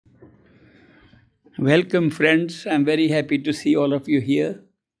Welcome, friends. I'm very happy to see all of you here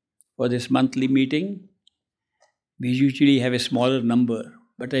for this monthly meeting. We usually have a smaller number,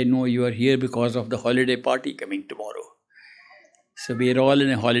 but I know you are here because of the holiday party coming tomorrow. So we are all in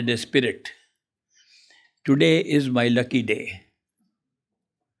a holiday spirit. Today is my lucky day.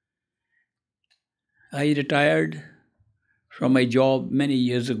 I retired from my job many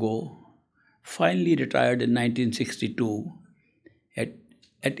years ago, finally retired in 1962 at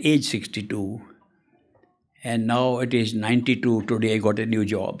age 62. And now at age 92, today I got a new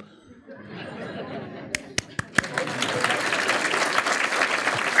job.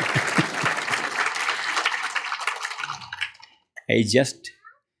 I just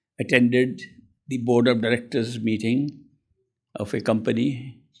attended the board of directors meeting of a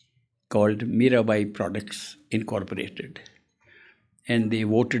company called Mirabai Products Incorporated. And the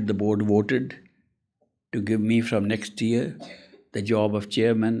board voted to give me from next year the job of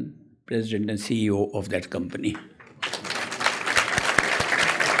chairman, president and CEO of that company.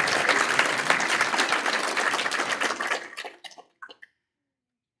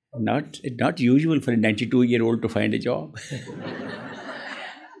 Not usual for a 92-year-old to find a job.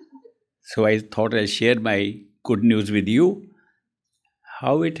 So I thought I'll share my good news with you.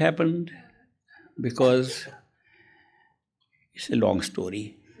 How it happened? Because it's a long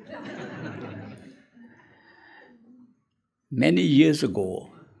story. Many years ago,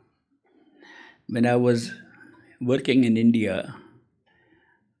 when I was working in India,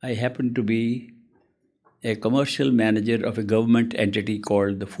 I happened to be a commercial manager of a government entity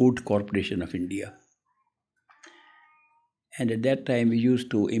called the Food Corporation of India. And at that time, we used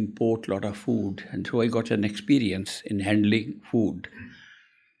to import a lot of food, and so I got an experience in handling food.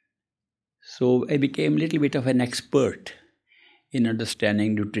 So I became a little bit of an expert in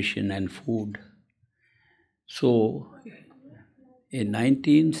understanding nutrition and food. So in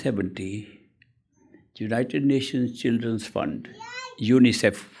 1970, the United Nations Children's Fund,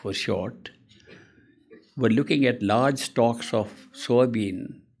 UNICEF for short, were looking at large stocks of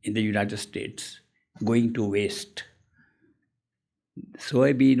soybean in the United States going to waste.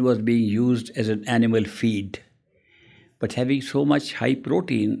 Soybean was being used as an animal feed, but having so much high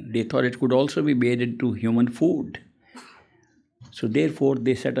protein, they thought it could also be made into human food. So therefore,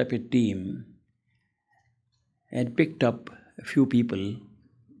 they set up a team and picked up a few people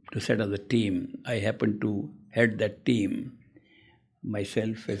to set up the team. I happened to head that team,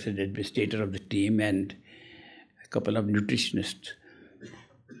 myself as an administrator of the team and a couple of nutritionists.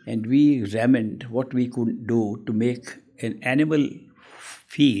 And we examined what we could do to make an animal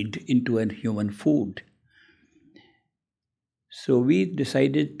feed into a human food. So we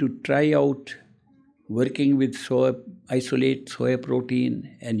decided to try out working with isolate soya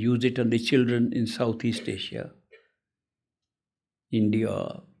protein and use it on the children in Southeast Asia,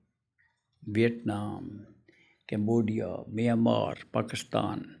 India, Vietnam, Cambodia, Myanmar,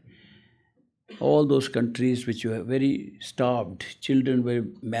 Pakistan, all those countries which were very starved, children were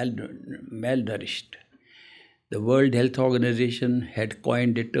malnourished. The World Health Organization had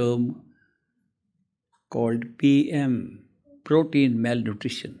coined a term called PM, protein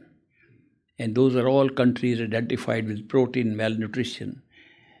malnutrition. And those are all countries identified with protein malnutrition.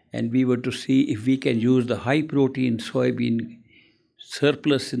 And we were to see if we can use the high protein soybean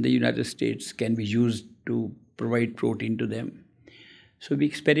surplus in the United States can be used to provide protein to them. So we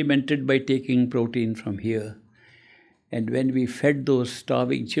experimented by taking protein from here. And when we fed those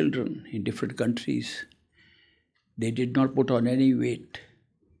starving children in different countries, they did not put on any weight.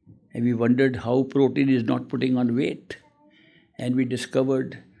 And we wondered how protein is not putting on weight. And we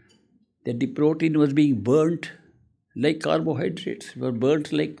discovered that the protein was being burnt like carbohydrates, were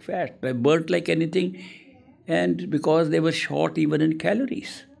burnt like fat, burnt like anything. And because they were short even in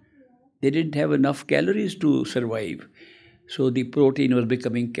calories, they didn't have enough calories to survive. So the protein was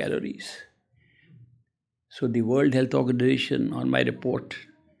becoming calories. So the World Health Organization, on my report,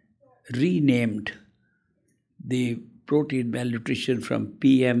 renamed the protein malnutrition from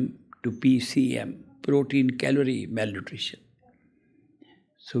PM to PCM, protein calorie malnutrition.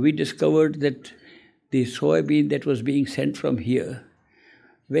 So we discovered that the soybean that was being sent from here,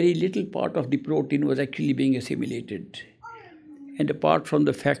 very little part of the protein was actually being assimilated. And apart from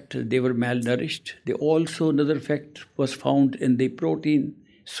the fact that they were malnourished, another fact was found in the protein,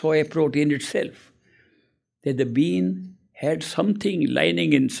 soy protein itself, that the bean had something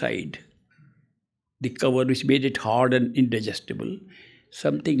lining inside the cover which made it hard and indigestible,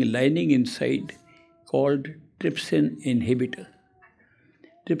 something lining inside called trypsin inhibitor.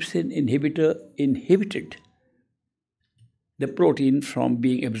 Trypsin inhibitor inhibited the protein from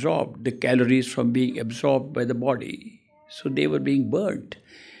being absorbed, the calories from being absorbed by the body. So they were being burnt.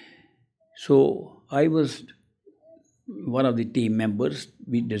 So I was one of the team members.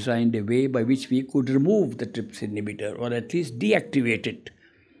 We designed a way by which we could remove the trypsin inhibitor or at least deactivate it.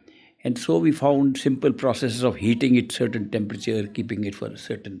 And so we found simple processes of heating it certain temperature, keeping it for a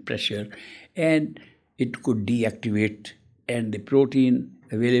certain pressure, and it could deactivate, and the protein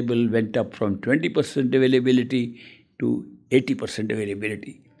available went up from 20% availability to 80%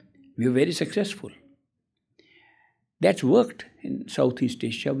 availability. We were very successful. That's worked in Southeast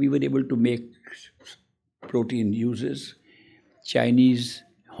Asia. We were able to make protein uses. Chinese,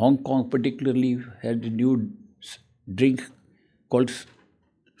 Hong Kong particularly, had a new drink called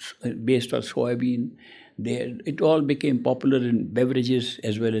based on soybean. It all became popular in beverages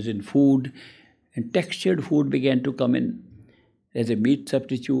as well as in food, and textured food began to come in as a meat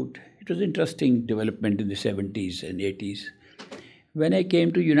substitute. It was an interesting development in the 70s and 80s. When I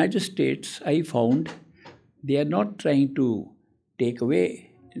came to United States, I found they are not trying to take away,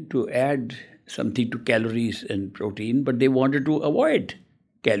 to add something to calories and protein, but they wanted to avoid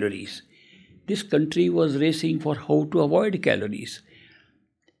calories. This country was racing for how to avoid calories.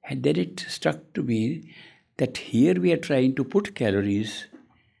 And then it struck to me that here we are trying to put calories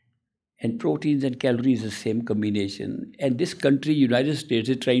and proteins and calories, the same combination. And this country, United States,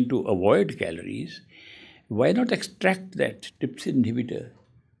 is trying to avoid calories. Why not extract that trypsin inhibitor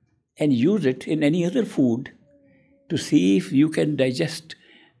and use it in any other food to see if you can digest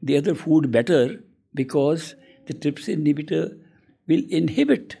the other food better, because the trypsin inhibitor will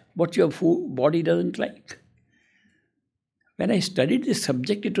inhibit what your body doesn't like. When I studied this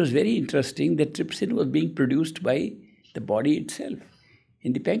subject, it was very interesting that trypsin was being produced by the body itself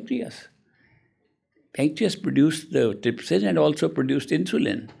in the pancreas. Pancreas produced the trypsin and also produced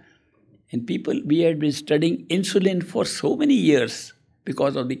insulin. And we had been studying insulin for so many years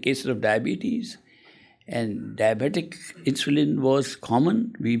because of the cases of diabetes. And diabetic insulin was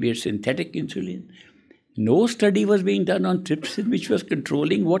common. We made synthetic insulin. No study was being done on trypsin, which was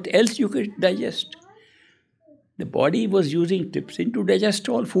controlling what else you could digest. The body was using trypsin to digest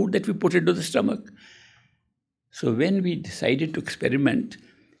all food that we put into the stomach. So when we decided to experiment,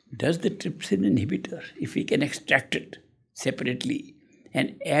 does the trypsin inhibitor, if we can extract it separately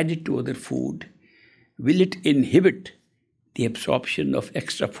and add it to other food, will it inhibit the absorption of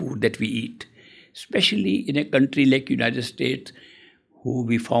extra food that we eat? Especially in a country like United States, who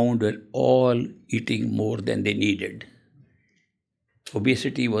we found were all eating more than they needed.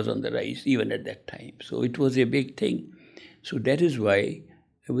 Obesity was on the rise even at that time. So it was a big thing. So that is why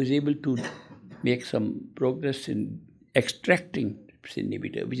I was able to make some progress in extracting trypsin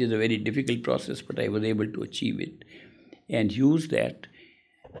inhibitor, which is a very difficult process, but I was able to achieve it and use that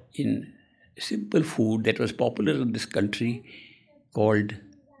in simple food that was popular in this country called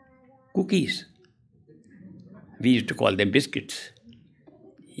cookies. We used to call them biscuits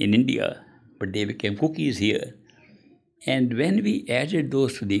in India, but they became cookies here. And when we added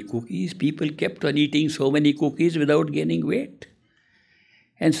those to the cookies, people kept on eating so many cookies without gaining weight.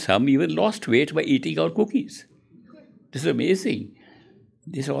 And some even lost weight by eating our cookies. This is amazing.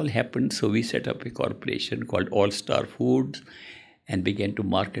 This all happened, so we set up a corporation called All Star Foods and began to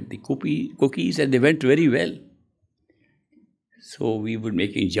market the cookies, and they went very well. So we were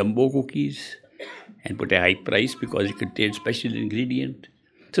making jumbo cookies and put a high price because it contained special ingredient.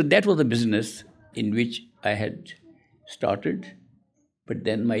 So that was the business in which I had started. But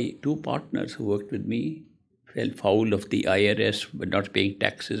then my two partners who worked with me fell foul of the IRS, but not paying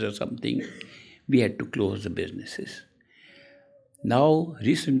taxes or something. We had to close the businesses. Now,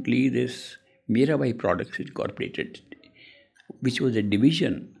 recently, this Mirabai Products Incorporated, which was a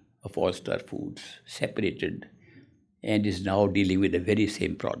division of All Star Foods, separated and is now dealing with the very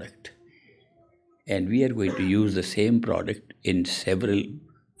same product. And we are going to use the same product in several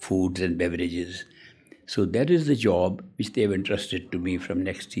foods and beverages. So that is the job which they have entrusted to me from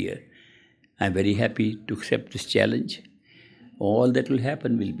next year. I'm very happy to accept this challenge. All that will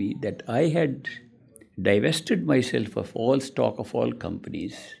happen will be that I had divested myself of all stock of all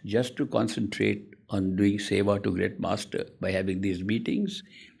companies just to concentrate on doing Seva to Great Master by having these meetings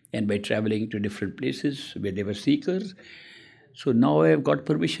and by traveling to different places where they were seekers. So now I have got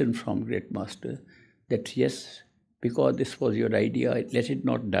permission from Great Master that yes, because this was your idea, let it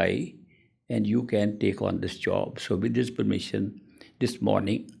not die and you can take on this job. So with this permission, this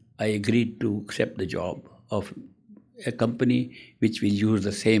morning, I agreed to accept the job of a company which will use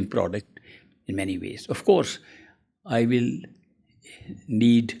the same product in many ways. Of course, I will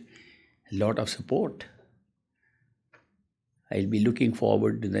need a lot of support. I'll be looking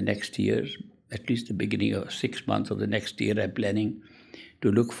forward to the next year, at least the beginning of 6 months of the next year, I'm planning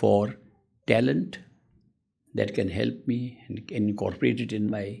to look for talent that can help me and incorporate it in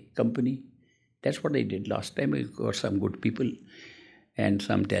my company That's what I did last time. I got some good people and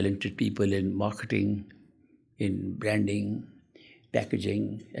some talented people in marketing, in branding,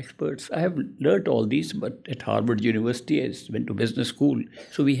 packaging experts. I have learned all these, but at Harvard University, I went to business school.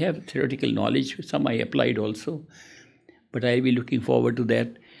 So we have theoretical knowledge. Some I applied also, but I'll be looking forward to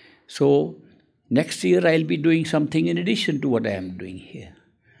that. So next year, I'll be doing something in addition to what I am doing here.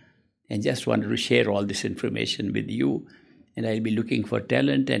 And just wanted to share all this information with you. And I'll be looking for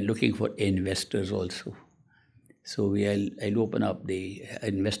talent and looking for investors also. So I'll open up the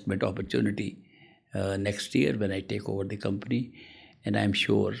investment opportunity next year when I take over the company. And I'm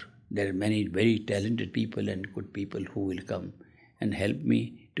sure there are many very talented people and good people who will come and help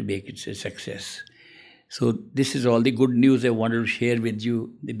me to make it a success. So this is all the good news I wanted to share with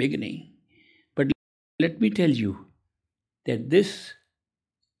you in the beginning. But let me tell you that this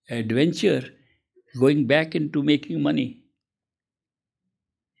adventure, going back into making money,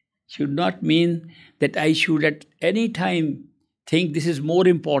 should not mean that I should at any time think this is more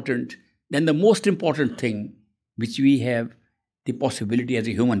important than the most important thing which we have the possibility as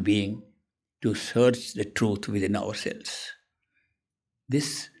a human being to search the truth within ourselves.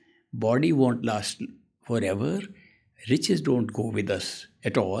 This body won't last forever. Riches don't go with us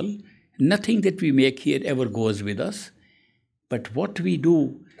at all. Nothing that we make here ever goes with us. But what we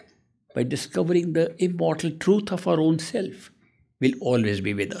do by discovering the immortal truth of our own self will always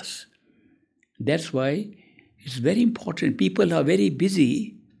be with us. That's why it's very important. People are very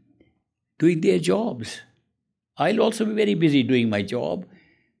busy doing their jobs. I'll also be very busy doing my job,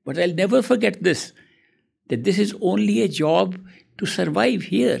 but I'll never forget this, that this is only a job to survive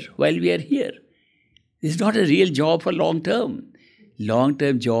here while we are here. This is not a real job for long term.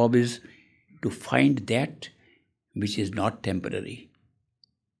 Long-term job is to find that which is not temporary.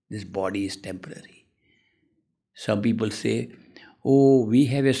 This body is temporary. Some people say, oh, we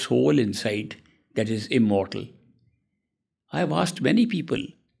have a soul inside that is immortal. I have asked many people,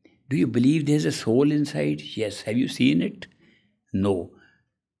 do you believe there's a soul inside? Yes. Have you seen it? No.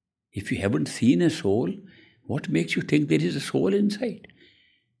 If you haven't seen a soul, what makes you think there is a soul inside?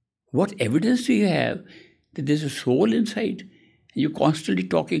 What evidence do you have that there's a soul inside? You're constantly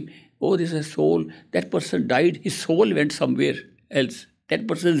talking, oh, there's a soul. That person died. His soul went somewhere else. That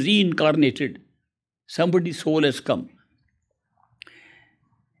person is reincarnated. Somebody's soul has come.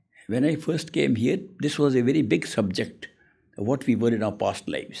 When I first came here, this was a very big subject of what we were in our past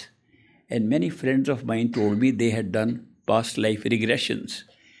lives. And many friends of mine told me they had done past life regressions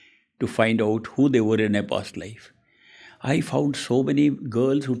to find out who they were in a past life. I found so many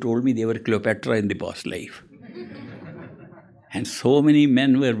girls who told me they were Cleopatra in the past life. And so many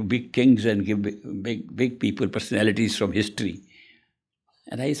men were big kings and big people, personalities from history.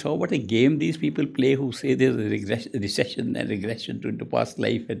 And I saw what a game these people play who say there's a recession and regression to the past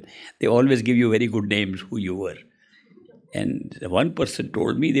life. And they always give you very good names who you were. And one person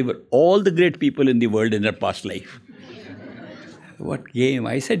told me they were all the great people in the world in their past life. What game?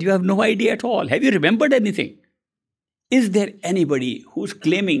 I said, you have no idea at all. Have you remembered anything? Is there anybody who's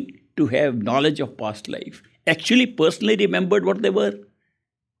claiming to have knowledge of past life actually personally remembered what they were?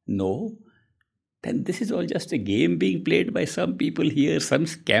 No. Then this is all just a game being played by some people here, some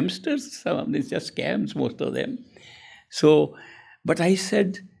scamsters, some of these just scams, most of them. So, but I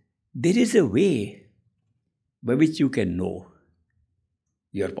said, there is a way by which you can know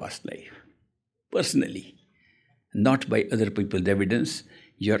your past life, personally, not by other people's evidence,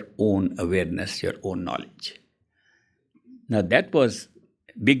 your own awareness, your own knowledge. Now that was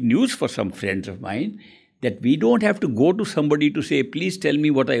big news for some friends of mine, that we don't have to go to somebody to say, please tell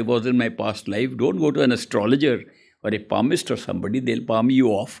me what I was in my past life. Don't go to an astrologer or a palmist or somebody, they'll palm you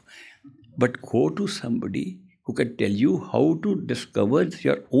off. But go to somebody who can tell you how to discover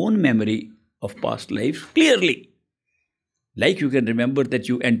your own memory of past lives clearly. Like you can remember that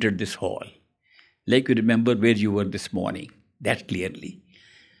you entered this hall. Like you remember where you were this morning. That clearly.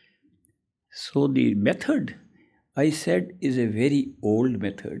 So the method, I said, is a very old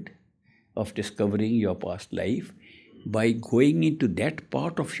method of discovering your past life by going into that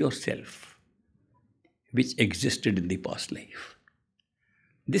part of yourself which existed in the past life.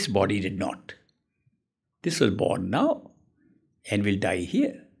 This body did not. This was born now and will die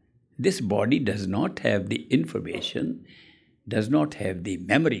here. This body does not have the information, does not have the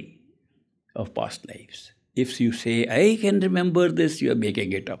memory of past lives. If you say, I can remember this, you are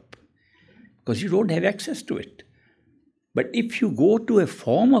making it up because you don't have access to it. But if you go to a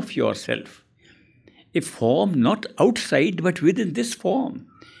form of yourself, a form not outside but within this form,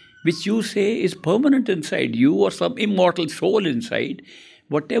 which you say is permanent inside you or some immortal soul inside,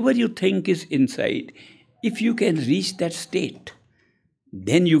 whatever you think is inside, if you can reach that state,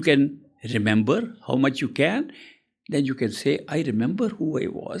 then you can remember how much you can, then you can say, I remember who I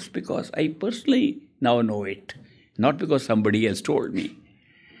was because I personally now know it, not because somebody else told me.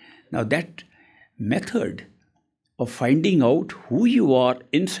 Now that method of finding out who you are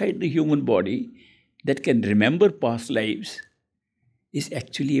inside the human body that can remember past lives is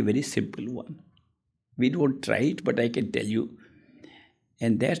actually a very simple one. We don't try it, but I can tell you.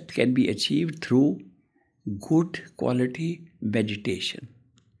 And that can be achieved through good quality meditation.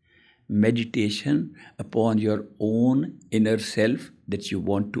 Meditation upon your own inner self that you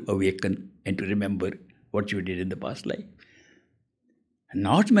want to awaken and to remember what you did in the past life.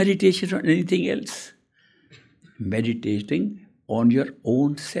 Not meditation on anything else. Meditating on your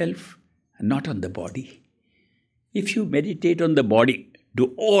own self, not on the body. If you meditate on the body,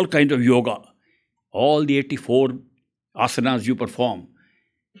 do all kinds of yoga, all the 84 asanas you perform,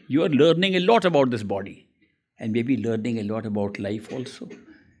 you are learning a lot about this body and maybe learning a lot about life also.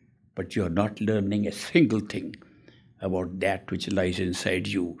 But you are not learning a single thing about that which lies inside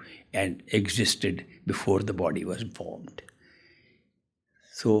you and existed before the body was formed.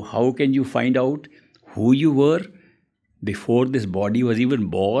 So how can you find out who you were before this body was even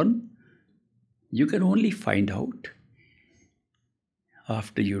born? You can only find out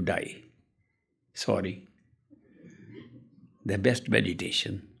after you die. Sorry. The best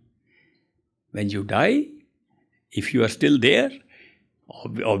meditation. When you die, if you are still there,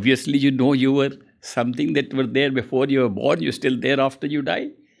 obviously you know you were something that were there before you were born, you're still there after you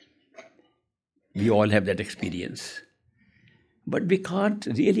die. We all have that experience. But we can't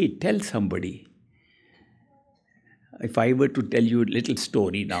really tell somebody. If I were to tell you a little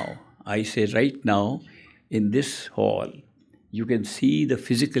story now, I say right now in this hall, you can see the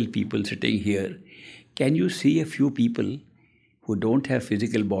physical people sitting here. Can you see a few people who don't have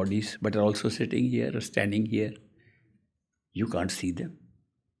physical bodies but are also sitting here or standing here? You can't see them.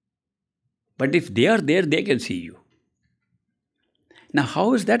 But if they are there, they can see you. Now,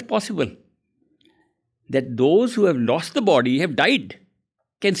 how is that possible? That those who have lost the body, have died,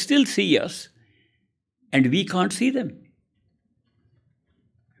 can still see us, and we can't see them.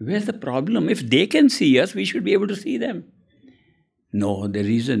 Where's the problem? If they can see us, we should be able to see them. No, the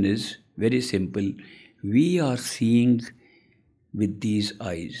reason is very simple. We are seeing with these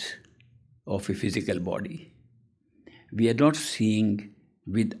eyes of a physical body. We are not seeing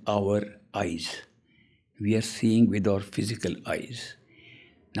with our eyes. We are seeing with our physical eyes.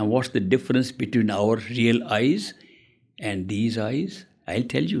 Now, what's the difference between our real eyes and these eyes? I'll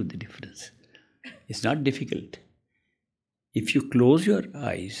tell you the difference. It's not difficult. If you close your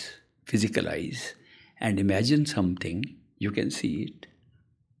eyes, physical eyes, and imagine something, you can see it.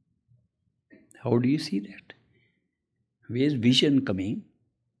 How do you see that? Where's vision coming?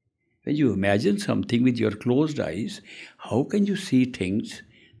 When you imagine something with your closed eyes, how can you see things?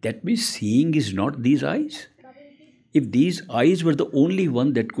 That means seeing is not these eyes. If these eyes were the only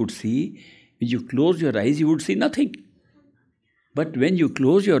one that could see, when you close your eyes, you would see nothing. But when you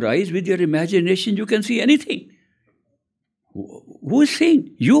close your eyes with your imagination, you can see anything. Who is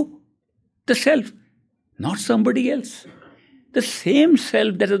seeing? You, the self, not somebody else. The same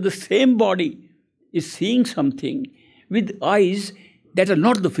self that is the same body is seeing something with eyes that are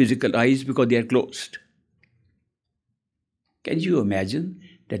not the physical eyes because they are closed. Can you imagine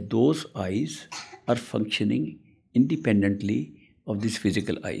that those eyes are functioning independently of these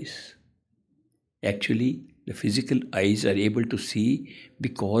physical eyes? Actually, the physical eyes are able to see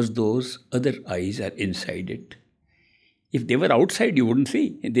because those other eyes are inside it. If they were outside, you wouldn't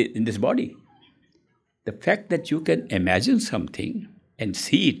see in this body. The fact that you can imagine something and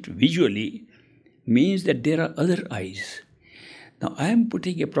see it visually means that there are other eyes. Now, I am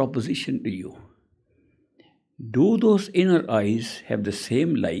putting a proposition to you. Do those inner eyes have the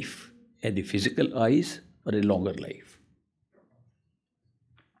same life as the physical eyes or a longer life?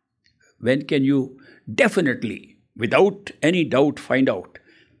 When can you definitely, without any doubt, find out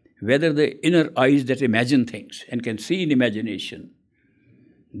whether the inner eyes that imagine things and can see in imagination,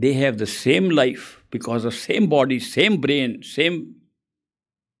 they have the same life because of same body, same brain, same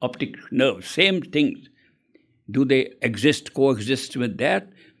optic nerve, same things? Do they exist, coexist with that?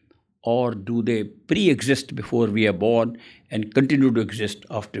 Or do they pre-exist before we are born and continue to exist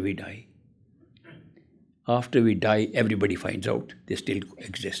after we die? After we die, everybody finds out they still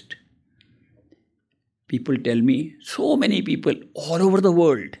exist. People tell me, so many people all over the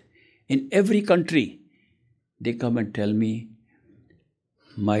world, in every country, they come and tell me,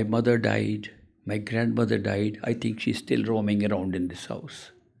 my mother died, my grandmother died, I think she's still roaming around in this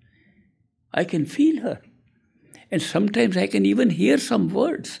house. I can feel her. And sometimes I can even hear some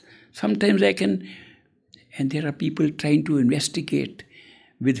words. Sometimes I can, and there are people trying to investigate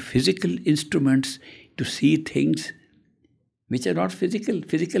with physical instruments to see things which are not physical.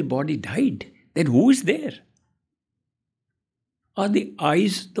 Physical body died. Then who is there? Are the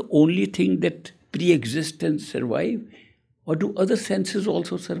eyes the only thing that pre-exist and survive? Or do other senses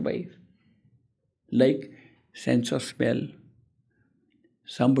also survive? Like sense of smell.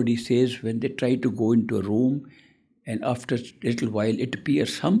 Somebody says when they try to go into a room and after a little while it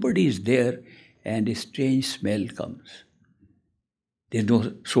appears somebody is there and a strange smell comes. There's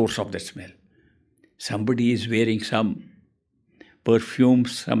no source of that smell. Somebody is wearing some perfume,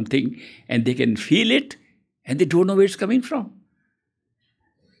 something, and they can feel it and they don't know where it's coming from.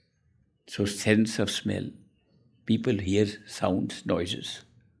 So sense of smell. People hear sounds, noises.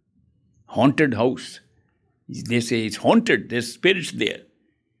 Haunted house. They say it's haunted, there's spirits there.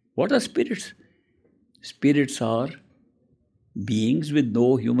 What are spirits? Spirits are beings with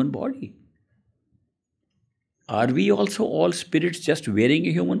no human body. Are we also all spirits just wearing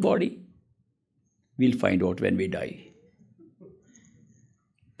a human body? We'll find out when we die.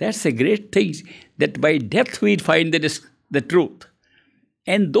 That's a great thing, that by death we find the truth.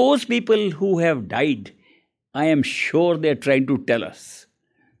 And those people who have died, I am sure they're trying to tell us,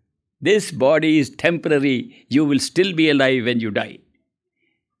 this body is temporary, you will still be alive when you die.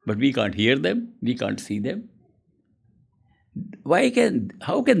 But we can't hear them, we can't see them.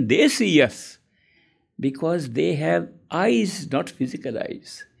 How can they see us? Because they have eyes, not physical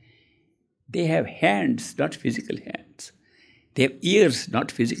eyes. They have hands, not physical hands. They have ears,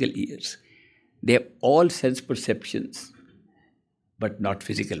 not physical ears. They have all sense perceptions, but not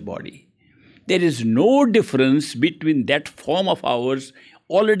physical body. There is no difference between that form of ours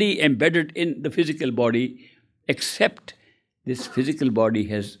already embedded in the physical body, except this physical body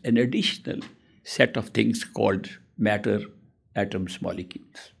has an additional set of things called matter, atoms,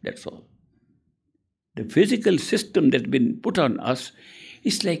 molecules. That's all. The physical system that's been put on us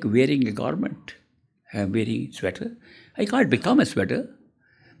is like wearing a garment. I'm wearing a sweater. I can't become a sweater.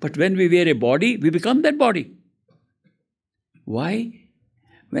 But when we wear a body, we become that body. Why?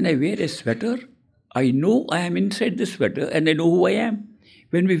 When I wear a sweater, I know I am inside the sweater and I know who I am.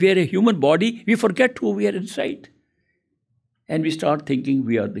 When we wear a human body, we forget who we are inside. And we start thinking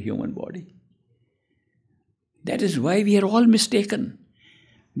we are the human body. That is why we are all mistaken.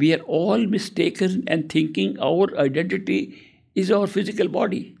 We are all mistaken and thinking our identity is our physical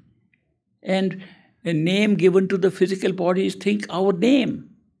body. And a name given to the physical body is think our name.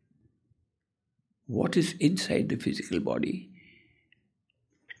 What is inside the physical body?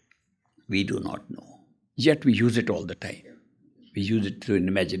 We do not know. Yet we use it all the time. We use it through an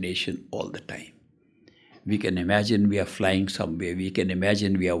imagination all the time. We can imagine we are flying somewhere. We can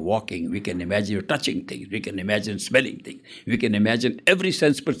imagine we are walking. We can imagine we're touching things. We can imagine smelling things. We can imagine every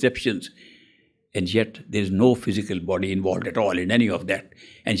sense perceptions. And yet there is no physical body involved at all in any of that.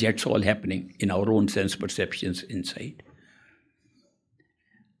 And yet it's all happening in our own sense perceptions inside.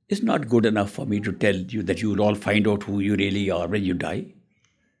 It's not good enough for me to tell you that you will all find out who you really are when you die.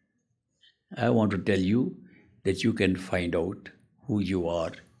 I want to tell you that you can find out who you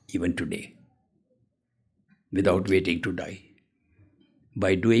are even today, without waiting to die,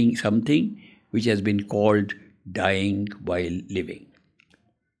 by doing something which has been called dying while living.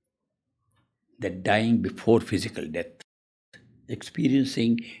 That dying before physical death,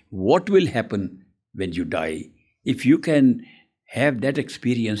 experiencing what will happen when you die. If you can have that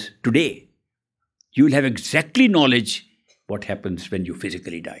experience today, you will have exactly knowledge what happens when you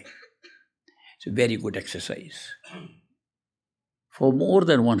physically die. It's a very good exercise. For more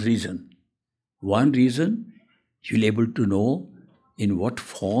than one reason. One reason, you'll be able to know in what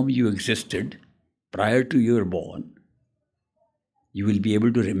form you existed prior to you were born. You will be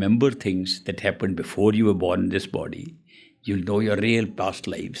able to remember things that happened before you were born in this body. You'll know your real past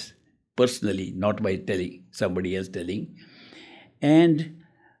lives, personally, not by telling, somebody else telling. And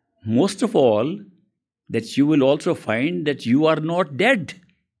most of all, that you will also find that you are not dead.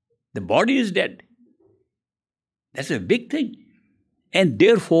 The body is dead. That's a big thing. And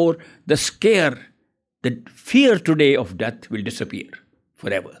therefore, the scare, the fear today of death will disappear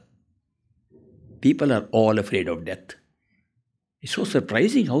forever. People are all afraid of death. It's so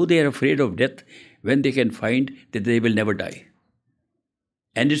surprising how they are afraid of death when they can find that they will never die.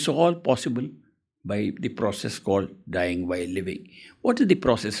 And it's all possible by the process called dying while living. What is the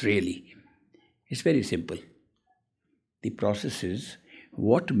process really? It's very simple. The process is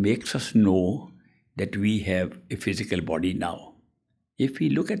what makes us know that we have a physical body now. If we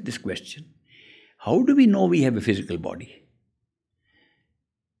look at this question, how do we know we have a physical body?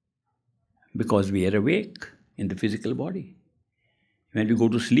 Because we are awake in the physical body. When we go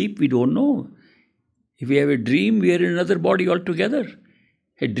to sleep, we don't know. If we have a dream, we are in another body altogether.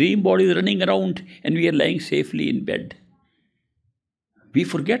 A dream body is running around and we are lying safely in bed. We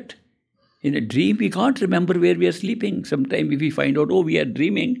forget. In a dream, we can't remember where we are sleeping. Sometimes if we find out, oh, we are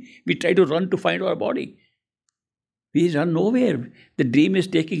dreaming, we try to run to find our body. We run nowhere. The dream is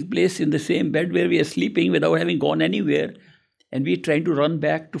taking place in the same bed where we are sleeping without having gone anywhere. And we are trying to run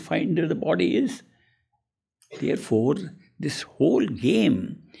back to find where the body is. Therefore, this whole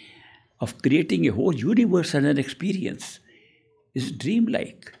game of creating a whole universe and an experience is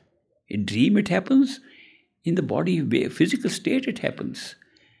dreamlike. In dream it happens, in the body, physical state it happens.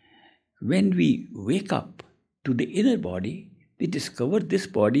 When we wake up to the inner body, we discover this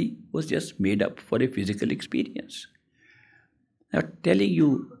body was just made up for a physical experience. Now, telling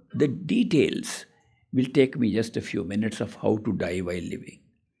you the details will take me just a few minutes of how to die while living.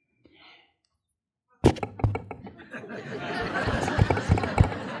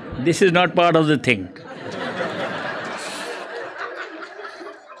 This is not part of the thing.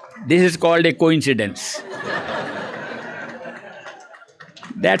 This is called a coincidence.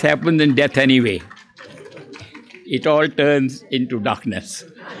 That happens in death anyway. It all turns into darkness.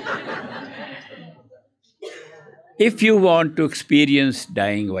 If you want to experience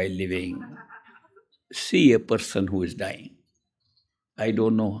dying while living, see a person who is dying. I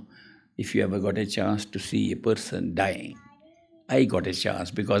don't know if you ever got a chance to see a person dying. I got a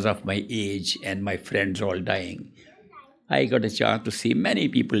chance because of my age and my friends all dying. I got a chance to see many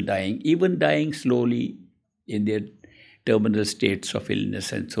people dying, even dying slowly in their terminal states of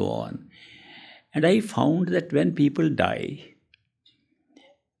illness and so on. And I found that when people die,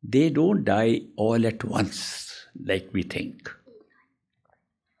 they don't die all at once like we think.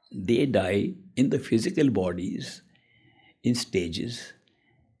 They die in the physical bodies in stages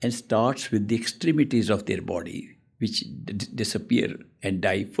and starts with the extremities of their body, which disappear and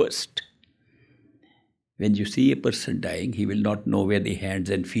die first. When you see a person dying, he will not know where the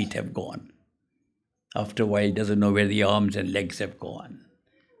hands and feet have gone. After a while, he doesn't know where the arms and legs have gone.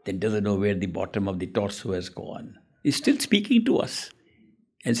 Then doesn't know where the bottom of the torso has gone. He's still speaking to us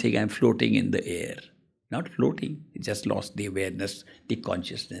and saying, I'm floating in the air. Not floating, he just lost the awareness, the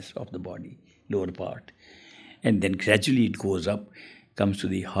consciousness of the body, lower part. And then gradually it goes up, comes to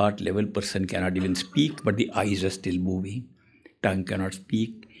the heart level. Person cannot even speak, but the eyes are still moving. Tongue cannot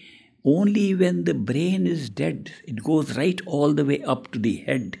speak. Only when the brain is dead, it goes right all the way up to the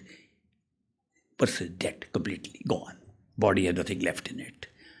head. Person is dead, completely gone. Body has nothing left in it.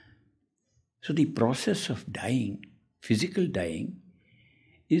 So the process of dying, physical dying,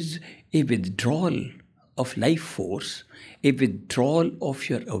 is a withdrawal of life force, a withdrawal of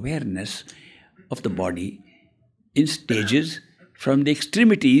your awareness of the body in stages from the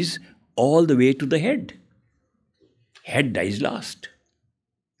extremities all the way to the head. Head dies last.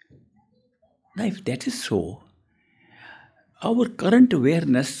 Now, if that is so, our current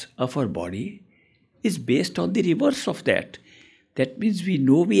awareness of our body is based on the reverse of that. That means we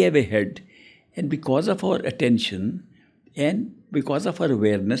know we have a head, and because of our attention and because of our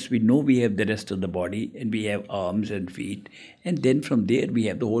awareness, we know we have the rest of the body, and we have arms and feet, and then from there we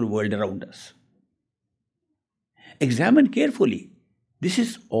have the whole world around us. Examine carefully. This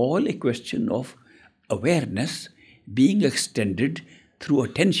is all a question of awareness being extended through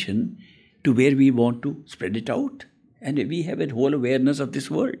attention to where we want to spread it out, and we have a whole awareness of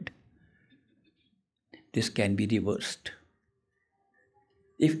this world. This can be reversed.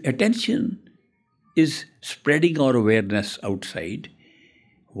 If attention is spreading our awareness outside,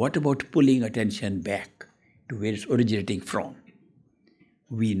 what about pulling attention back to where it's originating from?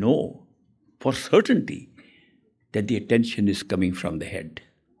 We know for certainty that the attention is coming from the head.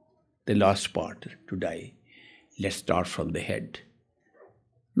 The last part to die. Let's start from the head.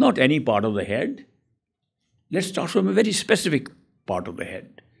 Not any part of the head. Let's start from a very specific part of the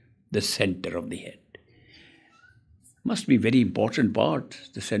head, the center of the head. Must be a very important part,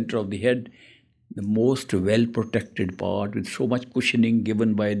 the center of the head, the most well-protected part with so much cushioning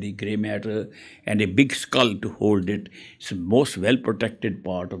given by the grey matter and a big skull to hold it. It's the most well-protected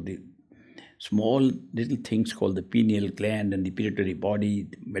part of the small little things called the pineal gland and the pituitary body,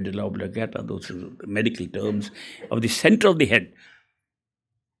 the medulla oblongata, those are the medical terms of the center of the head.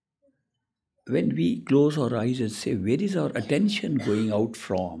 When we close our eyes and say, where is our attention going out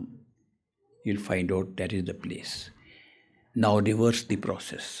from? You'll find out that is the place. Now reverse the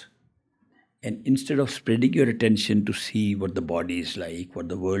process. And instead of spreading your attention to see what the body is like, what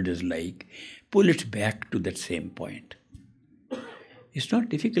the world is like, pull it back to that same point. It's not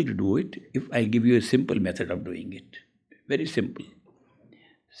difficult to do it if I give you a simple method of doing it. Very simple.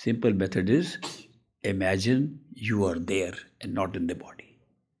 Simple method is, imagine you are there and not in the body.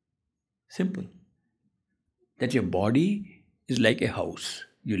 Simple. That your body is like a house.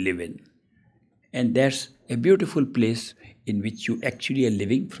 you live in. And that's a beautiful place in which you actually are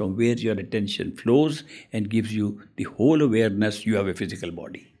living, from where your attention flows and gives you the whole awareness you have a physical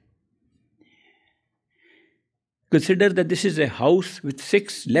body. Consider that this is a house with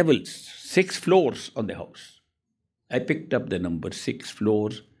 6 levels, 6 floors on the house. I picked up the number 6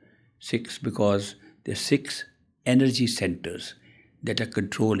 floors, 6 because there are 6 energy centers that are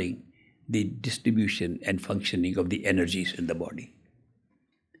controlling the distribution and functioning of the energies in the body.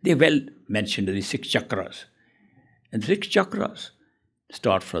 They are well mentioned in the 6 chakras. And 6 chakras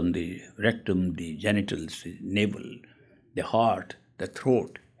start from the rectum, the genitals, the navel, the heart, the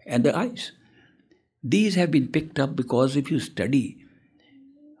throat, and the eyes. These have been picked up because if you study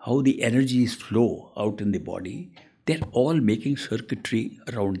how the energies flow out in the body, they're all making circuitry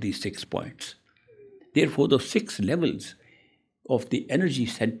around these 6 points. Therefore, the 6 levels of the energy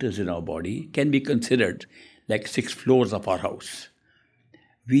centers in our body can be considered like 6 floors of our house.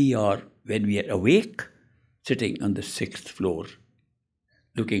 We are, when we are awake, sitting on the 6th floor,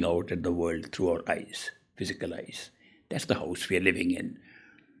 looking out at the world through our eyes, physical eyes. That's the house we are living in.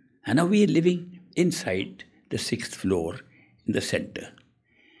 And now we are living inside the 6th floor in the center.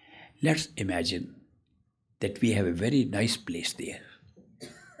 Let's imagine that we have a very nice place there.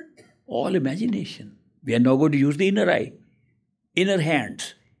 All imagination. We are now going to use the inner eye, inner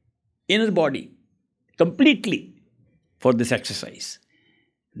hands, inner body, completely for this exercise.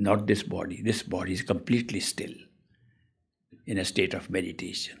 Not this body. This body is completely still in a state of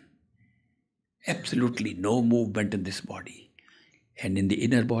meditation. Absolutely no movement in this body. And in the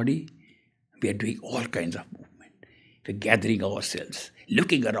inner body, we are doing all kinds of movement. We're gathering ourselves,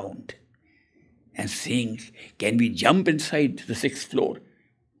 looking around and seeing, can we jump inside the 6th floor?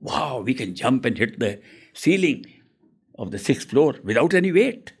 Wow, we can jump and hit the ceiling of the 6th floor without any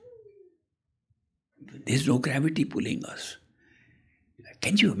weight. There's no gravity pulling us.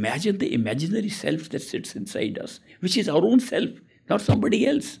 Can you imagine the imaginary self that sits inside us, which is our own self, not somebody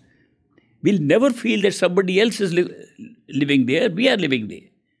else? We'll never feel that somebody else is living there. We are living there.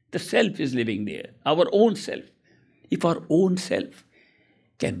 The self is living there, our own self. If our own self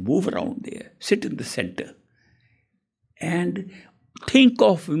can move around there, sit in the center, and think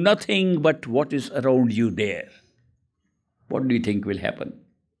of nothing but what is around you there, what do you think will happen?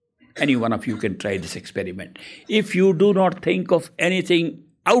 Any one of you can try this experiment. If you do not think of anything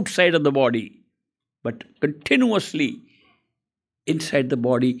outside of the body, but continuously inside the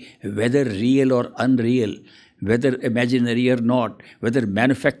body, whether real or unreal, whether imaginary or not, whether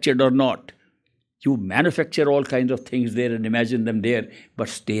manufactured or not, you manufacture all kinds of things there and imagine them there, but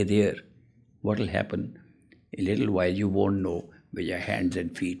stay there. What will happen? A little while you won't know where your hands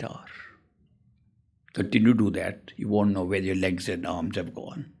and feet are. Continue to do that. You won't know where your legs and arms have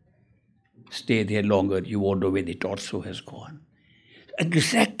gone. Stay there longer, you won't know where the torso has gone.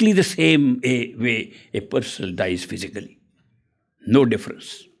 Exactly the same way a person dies physically. No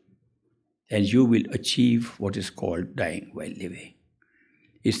difference. And you will achieve what is called dying while living.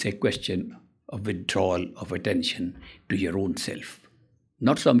 It's a question of withdrawal of attention to your own self.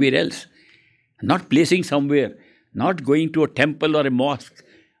 Not somewhere else. Not placing somewhere. Not going to a temple or a mosque,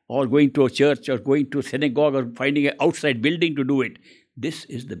 or going to a church, or going to a synagogue, or finding an outside building to do it. This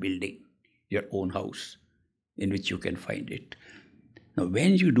is the building, your own house, in which you can find it. Now,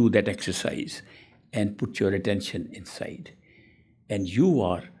 when you do that exercise and put your attention inside, and you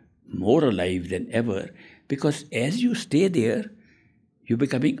are more alive than ever, because as you stay there, you're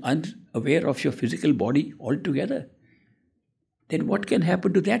becoming unaware of your physical body altogether. Then what can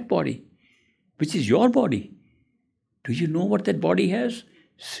happen to that body, which is your body? Do you know what that body has?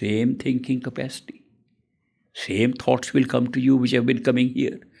 Same thinking capacity. Same thoughts will come to you which have been coming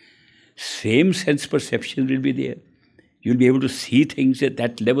here. Same sense perception will be there. You'll be able to see things at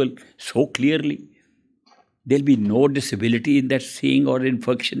that level so clearly. There'll be no disability in that seeing or in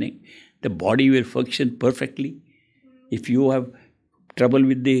functioning. The body will function perfectly. If you have trouble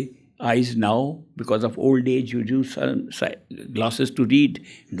with the eyes now because of old age, you use glasses to read.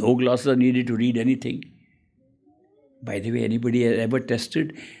 No glasses are needed to read anything. By the way, anybody has ever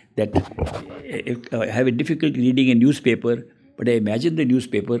tested that I have a difficulty reading a newspaper, but I imagine the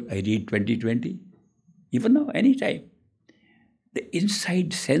newspaper, I read 20/20, even now, anytime. The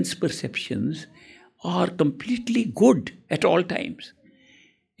inside sense perceptions are completely good at all times.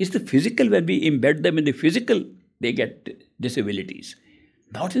 It's the physical, when we embed them in the physical, they get disabilities.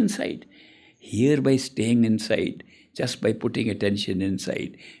 Not inside. Here, by staying inside, just by putting attention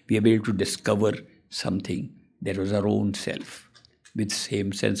inside, we are able to discover something that was our own self, with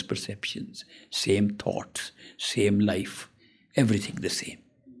same sense perceptions, same thoughts, same life, everything the same.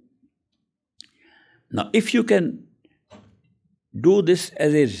 Now, if you can do this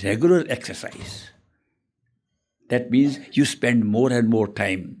as a regular exercise. That means you spend more and more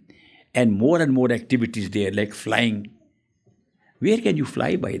time and more activities there, like flying. Where can you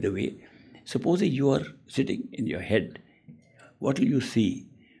fly, by the way? Supposing you are sitting in your head, what will you see?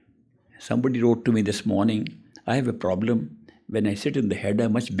 Somebody wrote to me this morning, I have a problem. When I sit in the head,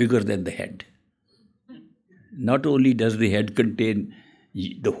 I'm much bigger than the head. Not only does the head contain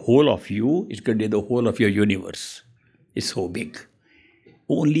the whole of you, it contains the whole of your universe. It's so big.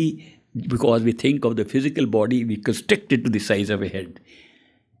 Only because we think of the physical body, we constrict it to the size of a head.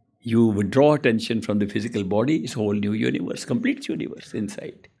 You withdraw attention from the physical body, it's a whole new universe, complete universe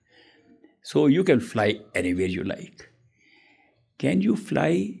inside. So you can fly anywhere you like. Can you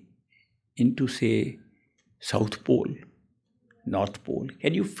fly into, say, South Pole, North Pole?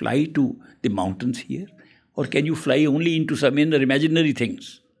 Can you fly to the mountains here? Or can you fly only into some inner imaginary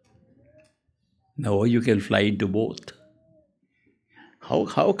things? No, you can fly into both.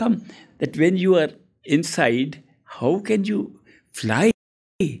 How come that when you are inside, how can you fly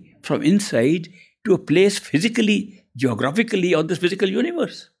from inside to a place physically, geographically on this physical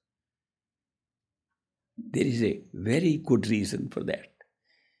universe? There is a very good reason for that.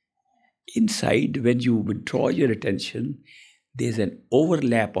 Inside, when you withdraw your attention, there's an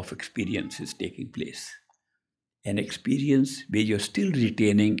overlap of experiences taking place. An experience where you're still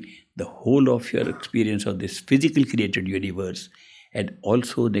retaining the whole of your experience of this physical created universe, and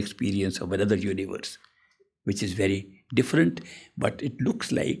also the experience of another universe, which is very different, but it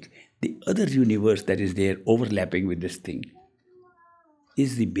looks like the other universe that is there overlapping with this thing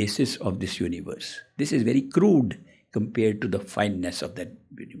is the basis of this universe. This is very crude compared to the fineness of that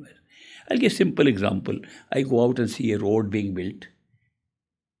universe. I'll give a simple example. I go out and see a road being built.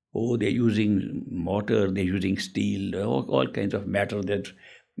 Oh, they're using mortar, they're using steel, all kinds of matter that's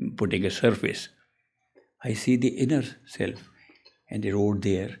putting a surface. I see the inner self, and the road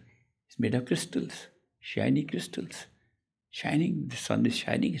there is made of crystals, shiny crystals. Shining, the sun is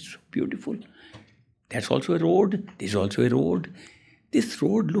shining, it's so beautiful. That's also a road, this is also a road. This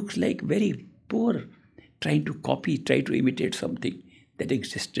road looks like very poor, trying to copy, try to imitate something that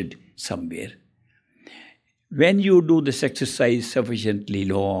existed somewhere. When you do this exercise sufficiently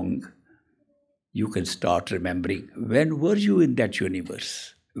long, you can start remembering, when were you in that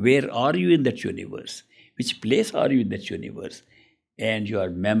universe? Where are you in that universe? Which place are you in that universe? And your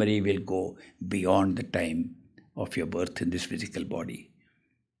memory will go beyond the time of your birth in this physical body.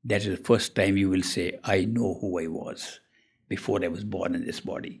 That is the first time you will say, I know who I was before I was born in this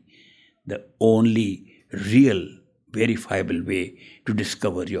body. The only real, verifiable way to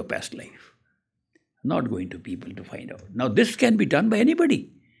discover your past life. Not going to people to find out. Now this can be done by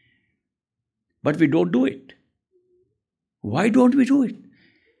anybody. But we don't do it. Why don't we do it?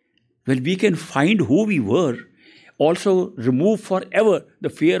 Well, we can find who we were, also remove forever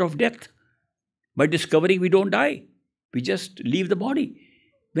the fear of death. By discovering we don't die. We just leave the body.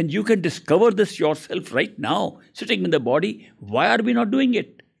 When you can discover this yourself right now, sitting in the body, why are we not doing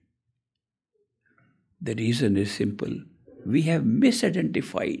it? The reason is simple. We have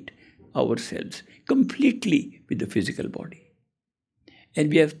misidentified ourselves completely with the physical body. And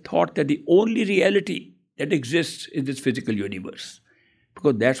we have thought that the only reality that exists is this physical universe.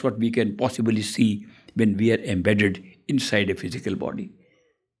 Because that's what we can possibly see when we are embedded inside a physical body.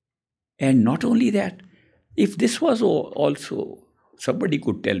 And not only that, if this was also, somebody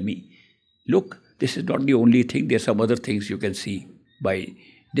could tell me, look, this is not the only thing, there are some other things you can see by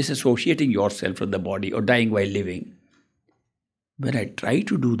disassociating yourself from the body or dying while living. When I try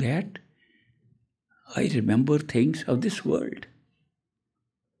to do that, I remember things of this world.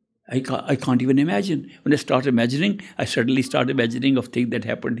 I can't even imagine. When I start imagining, I suddenly start imagining of things that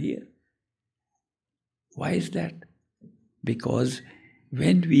happened here. Why is that? Because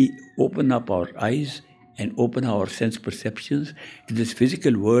when we open up our eyes and open our sense perceptions to this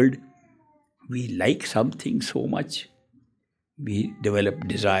physical world, we like something so much. We develop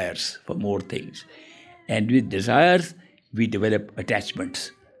desires for more things. And with desires, we develop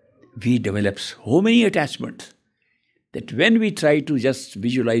attachments. We develop so many attachments that when we try to just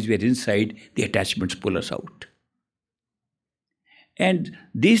visualize we're inside, the attachments pull us out. And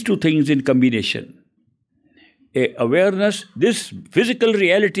these two things in combination, awareness, this physical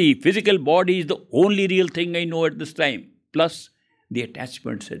reality, physical body is the only real thing I know at this time, plus the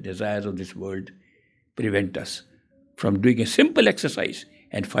attachments and desires of this world prevent us from doing a simple exercise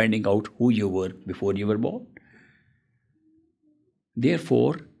and finding out who you were before you were born.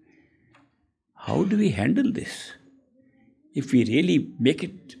 Therefore, how do we handle this? If we really make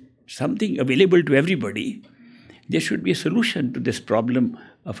it something available to everybody, there should be a solution to this problem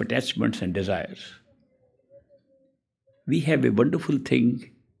of attachments and desires. we have a wonderful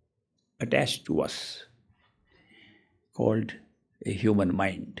thing attached to us called a human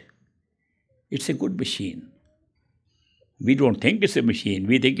mind. It's a good machine. We don't think it's a machine.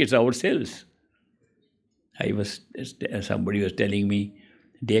 We think it's ourselves. Somebody was telling me,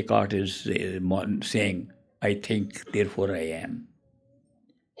 Descartes is saying, I think, therefore I am.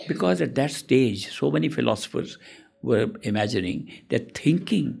 Because at that stage, so many philosophers were imagining that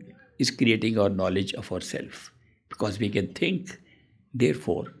thinking is creating our knowledge of ourselves. Because we can think,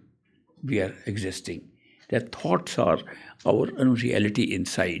 therefore we are existing. That thoughts are our unreality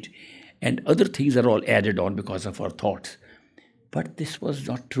inside, and other things are all added on because of our thoughts. But this was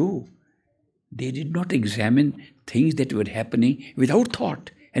not true. They did not examine things that were happening without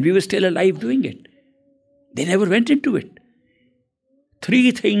thought, and we were still alive doing it. They never went into it.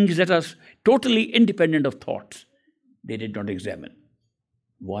 3 things that are totally independent of thoughts, they did not examine.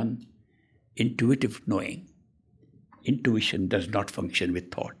 1, intuitive knowing. Intuition does not function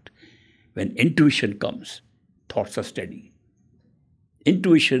with thought. When intuition comes, thoughts are steady.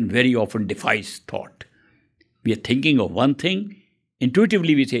 Intuition very often defies thought. We are thinking of one thing,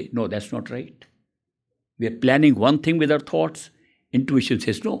 intuitively we say, no, that's not right. We are planning one thing with our thoughts, intuition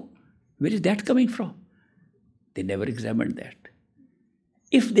says, no. Where is that coming from? They never examined that.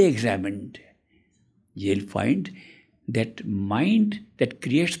 If they examined, you'll find that mind that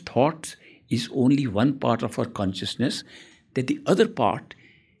creates thoughts is only one part of our consciousness, that the other part,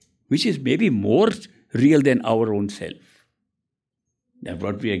 which is maybe more real than our own self, that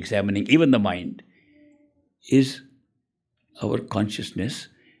what we are examining, even the mind, is our consciousness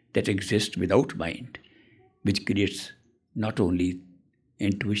that exists without mind, which creates not only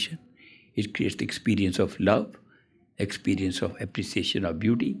intuition, it creates the experience of love, experience of appreciation of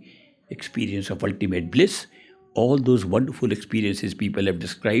beauty, experience of ultimate bliss. All those wonderful experiences people have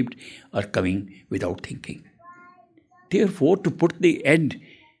described are coming without thinking. Therefore, to put the end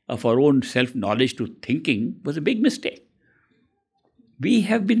of our own self-knowledge to thinking was a big mistake. We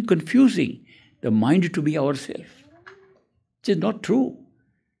have been confusing the mind to be ourself, which is not true.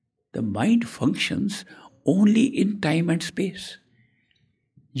 The mind functions only in time and space.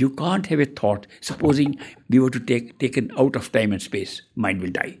 You can't have a thought. Supposing we were to taken out of time and space, mind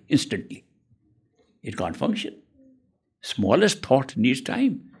will die instantly. It can't function. Smallest thought needs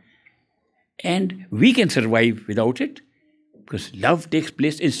time. And we can survive without it, because love takes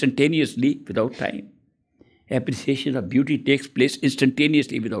place instantaneously without time. Appreciation of beauty takes place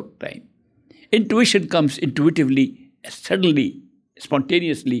instantaneously without time. Intuition comes intuitively, suddenly,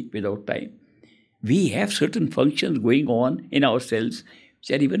 spontaneously without time. We have certain functions going on in ourselves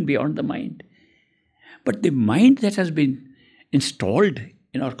which are even beyond the mind. But the mind that has been installed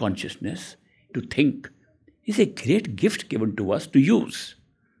in our consciousness to think is a great gift given to us to use.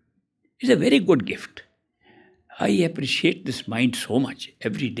 It's a very good gift. I appreciate this mind so much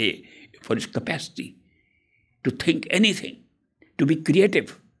every day for its capacity to think anything, to be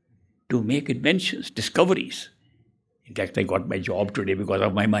creative, to make inventions, discoveries. In fact, I got my job today because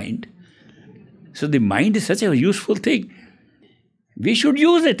of my mind. So the mind is such a useful thing. We should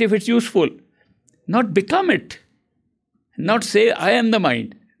use it if it's useful, not become it, not say, I am the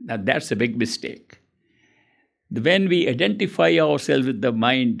mind. Now that's a big mistake. When we identify ourselves with the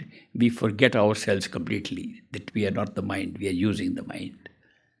mind, we forget ourselves completely, that we are not the mind, we are using the mind.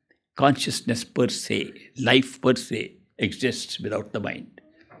 Consciousness per se, life per se, exists without the mind.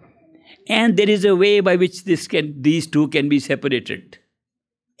 And there is a way by which these two can be separated.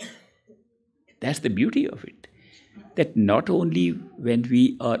 That's the beauty of it. That not only when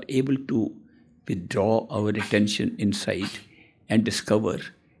we are able to withdraw our attention inside and discover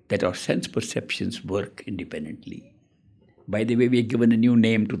that our sense perceptions work independently. By the way, we have given a new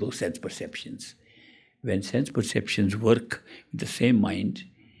name to those sense perceptions. When sense perceptions work with the same mind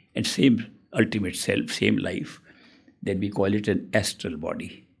and same ultimate self, same life, then we call it an astral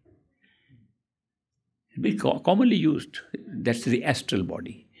body. It's commonly used. That's the astral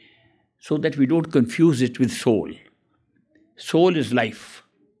body. So that we don't confuse it with soul. Soul is life.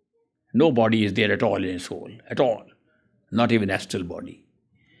 No body is there at all in a soul, at all. Not even astral body.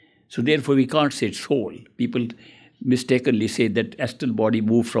 So therefore we can't say soul. People mistakenly say that astral body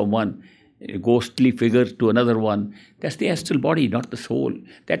moved from one ghostly figure to another one. That's the astral body, not the soul.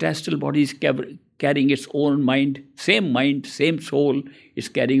 That astral body is carrying its own mind, same soul is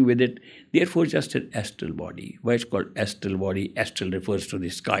carrying with it. Therefore just an astral body. Why it's called astral body? Astral refers to the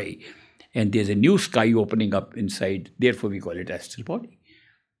sky. And there's a new sky opening up inside. Therefore we call it astral body.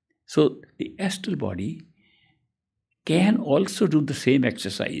 So the astral body can also do the same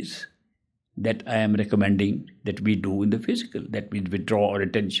exercise that I am recommending that we do in the physical, that we withdraw our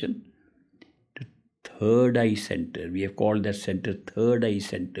attention third eye center. We have called that center third eye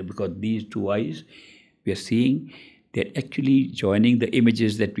center because these two eyes we are seeing, they're actually joining the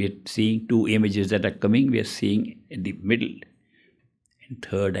images that we are seeing, two images that are coming, we are seeing in the middle, in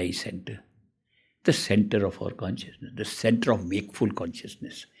third eye center. The center of our consciousness, the center of wakeful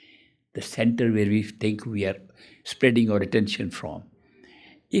consciousness, the center where we think we are spreading our attention from.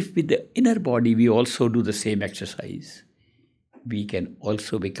 If with the inner body we also do the same exercise, we can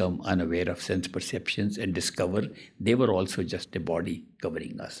also become unaware of sense perceptions and discover they were also just a body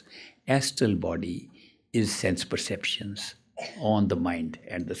covering us. Astral body is sense perceptions on the mind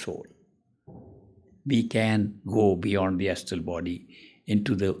and the soul. We can go beyond the astral body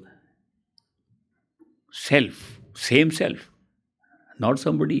into the self, same self, not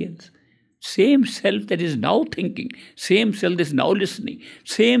somebody else. Same self that is now thinking, same self that is now listening,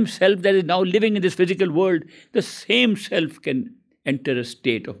 same self that is now living in this physical world, the same self can enter a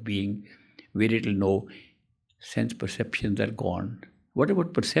state of being where it will know sense perceptions are gone. What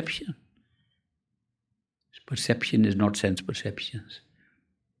about perception? Perception is not sense perceptions.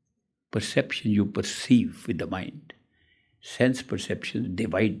 Perception you perceive with the mind. Sense perceptions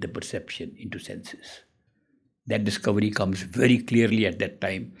divide the perception into senses. That discovery comes very clearly at that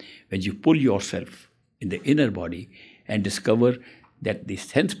time when you pull yourself in the inner body and discover that the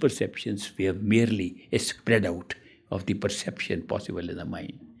sense perceptions were merely a spread out of the perception possible in the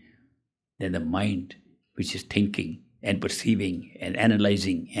mind. Then the mind, which is thinking and perceiving and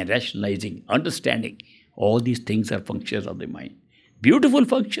analyzing and rationalizing, understanding, all these things are functions of the mind. Beautiful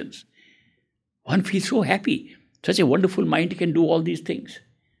functions. One feels so happy. Such a wonderful mind can do all these things.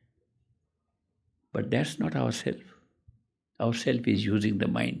 But that's not our self. Our self is using the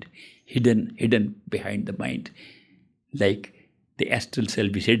mind, hidden behind the mind. Like the astral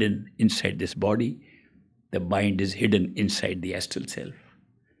self is hidden inside this body, the mind is hidden inside the astral self.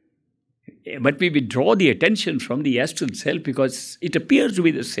 But we withdraw the attention from the astral self because it appears to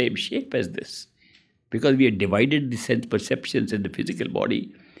be the same shape as this. Because we have divided the sense perceptions in the physical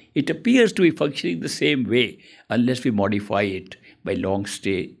body, it appears to be functioning the same way unless we modify it by long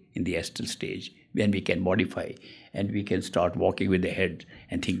stay in the astral stage. When we can modify and we can start walking with the head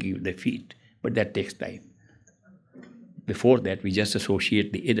and thinking with the feet. But that takes time. Before that, we just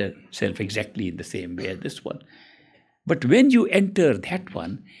associate the inner self exactly in the same way as this one. But when you enter that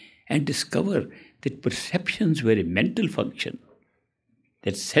one and discover that perceptions were a mental function,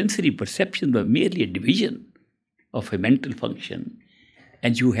 that sensory perceptions were merely a division of a mental function,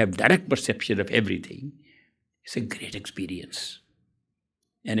 and you have direct perception of everything, it's a great experience.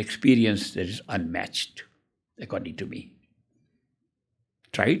 An experience that is unmatched, according to me.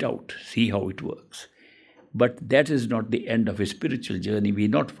 Try it out, see how it works. But that is not the end of a spiritual journey. We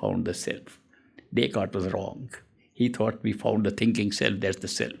not found the self. Descartes was wrong. He thought we found the thinking self, that's the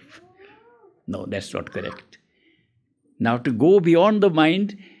self. No, that's not correct. Now to go beyond the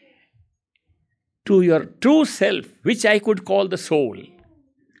mind to your true self, which I could call the soul.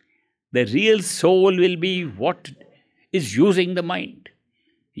 The real soul will be what is using the mind,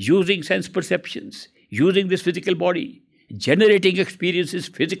 using sense perceptions, using this physical body, generating experiences,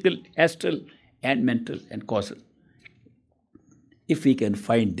 physical, astral, and mental, and causal. If we can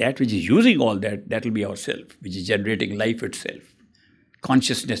find that which is using all that, that will be our self, which is generating life itself.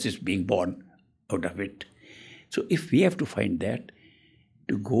 Consciousness is being born out of it. So if we have to find that,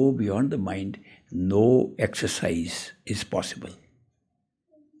 to go beyond the mind, no exercise is possible.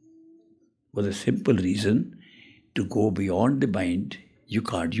 For the simple reason, to go beyond the mind, you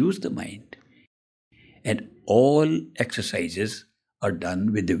can't use the mind. And all exercises are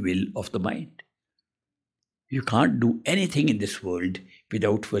done with the will of the mind. You can't do anything in this world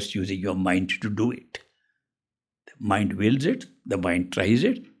without first using your mind to do it. The mind wills it, the mind tries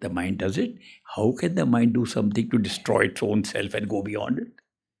it, the mind does it. How can the mind do something to destroy its own self and go beyond it?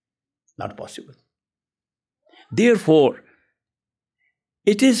 Not possible. Therefore,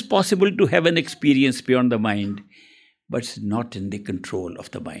 it is possible to have an experience beyond the mind, but it's not in the control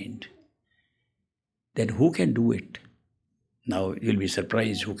of the mind. Then who can do it? Now you'll be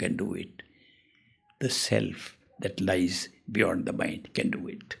surprised who can do it. The self that lies beyond the mind can do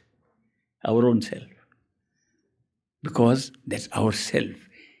it. Our own self. Because that's our self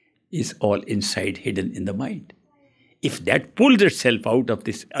is all inside, hidden in the mind. If that pulls itself out of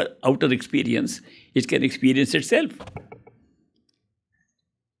this outer experience, it can experience itself.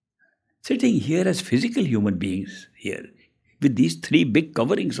 Sitting here as physical human beings here, with these three big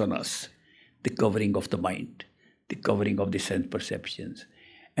coverings on us, the covering of the mind, the covering of the sense perceptions,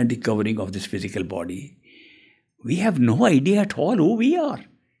 and the covering of this physical body, we have no idea at all who we are.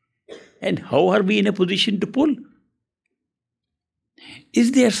 And how are we in a position to pull?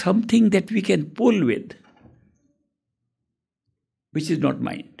 Is there something that we can pull with, which is not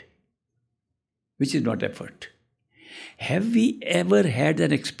mind, which is not effort? Have we ever had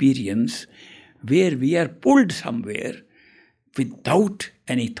an experience where we are pulled somewhere without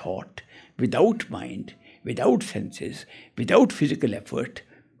any thought, without mind, without senses, without physical effort?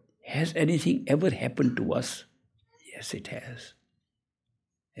 Has anything ever happened to us? Yes, it has.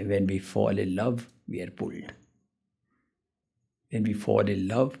 And when we fall in love, we are pulled. When we fall in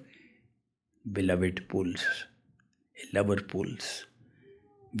love, beloved pulls, a lover pulls.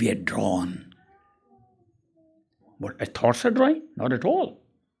 We are drawn. What, our thoughts are drawing? Not at all.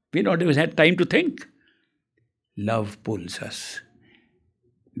 We not even had time to think. Love pulls us,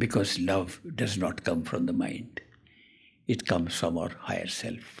 because love does not come from the mind. It comes from our higher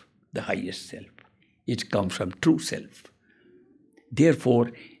self, the highest self. It comes from true self.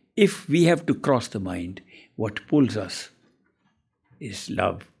 Therefore, if we have to cross the mind, what pulls us is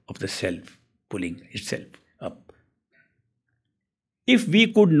love of the self pulling itself up. If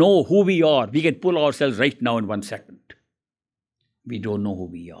we could know who we are, we can pull ourselves right now in 1 second. We don't know who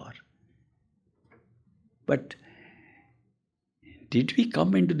we are. But did we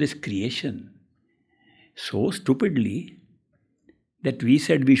come into this creation so stupidly that we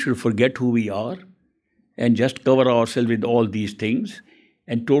said we should forget who we are and just cover ourselves with all these things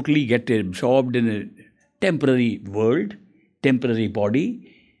and totally get absorbed in a temporary world, temporary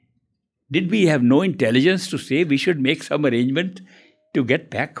body? Did we have no intelligence to say we should make some arrangement to get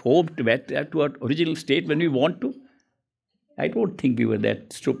back home to our original state when we want to? I don't think we were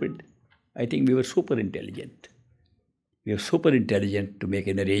that stupid. I think we were super intelligent. We are super intelligent to make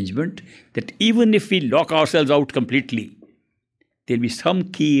an arrangement that even if we lock ourselves out completely, there will be some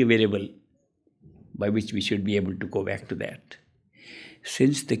key available by which we should be able to go back to that.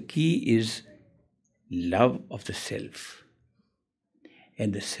 Since the key is love of the self,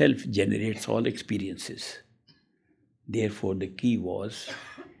 and the self generates all experiences, therefore the key was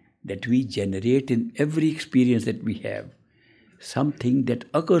that we generate in every experience that we have something that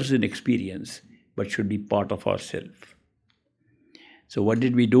occurs in experience but should be part of ourself. So what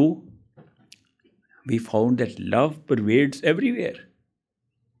did we do? We found that love pervades everywhere.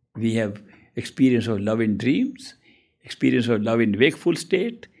 We have experience of love in dreams, experience of love in wakeful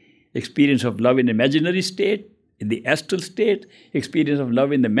state, experience of love in imaginary state, in the astral state, experience of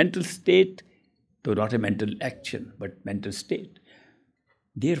love in the mental state, though not a mental action, but mental state.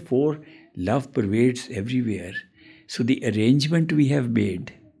 Therefore, love pervades everywhere. So the arrangement we have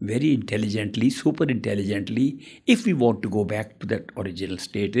made very intelligently, super intelligently, if we want to go back to that original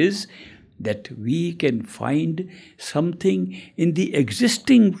state, is that we can find something in the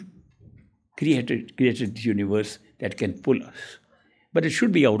existing created universe that can pull us. But it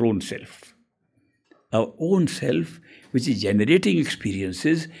should be our own self. Our own self, which is generating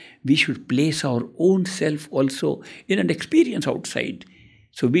experiences. We should place our own self also in an experience outside.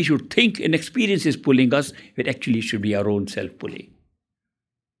 So we should think an experience is pulling us, but actually it should be our own self pulling.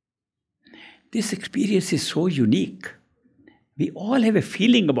 This experience is so unique. We all have a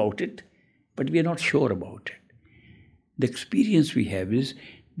feeling about it, but we are not sure about it. The experience we have is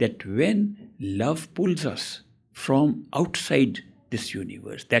that when love pulls us from outside this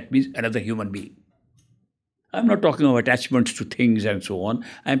universe, that means another human being. I'm not talking of attachments to things and so on.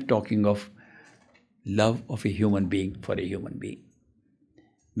 I'm talking of love of a human being for a human being.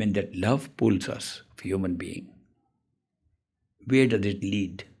 When that love pulls us, of a human being, where does it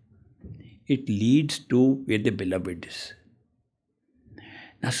lead? It leads to where the beloved is.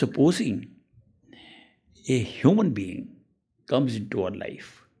 Now supposing a human being comes into our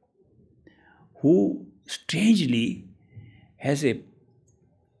life who strangely has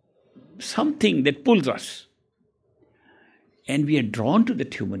something that pulls us, and we are drawn to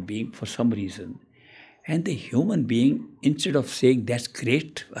that human being for some reason, and the human being, instead of saying, "That's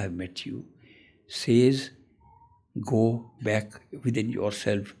great, I've met you," says, "Go back within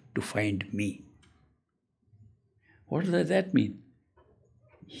yourself to find me." What does that mean?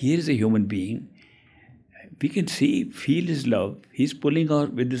 Here is a human being. We can see, feel his love. He's pulling us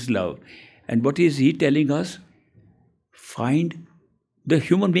with his love. And what is he telling us? Find the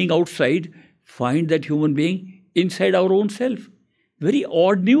human being outside, find that human being inside our own self. Very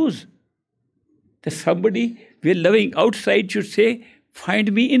odd news. That somebody we're loving outside should say,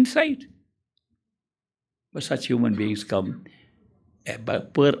 "Find me inside." But such human beings come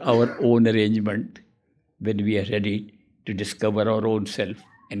per our own arrangement when we are ready to discover our own self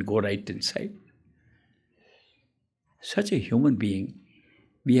and go right inside. Such a human being,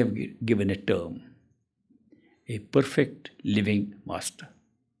 we have given a term, a perfect living master.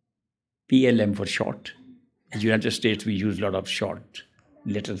 PLM for short. In the United States, we use a lot of short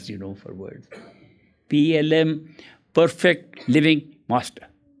letters, for words. PLM, perfect living master.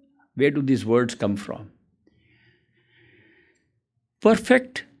 Where do these words come from?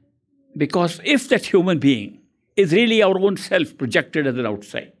 Perfect, because if that human being is really our own self projected as an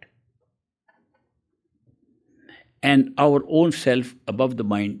outside, and our own self above the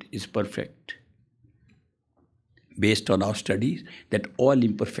mind is perfect, based on our studies, that all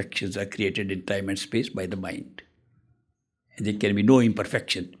imperfections are created in time and space by the mind. And there can be no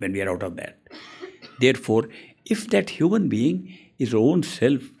imperfection when we are out of that. Therefore, if that human being is our own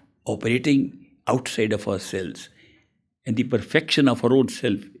self operating outside of ourselves, and the perfection of our own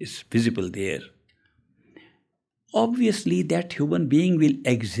self is visible there, obviously that human being will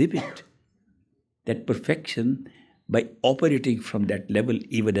exhibit that perfection by operating from that level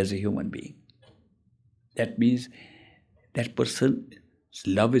even as a human being. That means that person's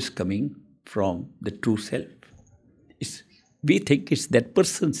love is coming from the true self. We think it's that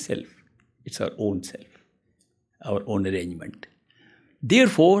person's self. It's our own self, our own arrangement.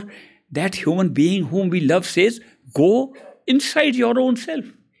 Therefore, that human being whom we love says, go inside your own self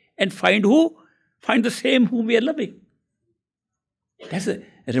and find who? Find the same whom we are loving. That's a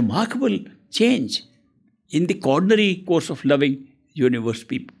remarkable change in the ordinary course of loving universe,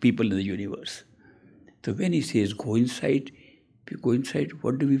 people in the universe. So when he says, go inside, if you go inside,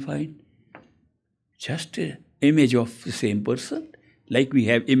 what do we find? Just an image of the same person, like we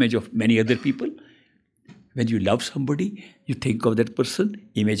have image of many other people. When you love somebody, you think of that person,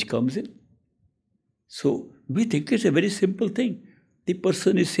 image comes in. So we think it's a very simple thing. The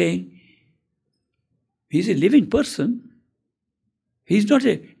person is saying, he's a living person. He's not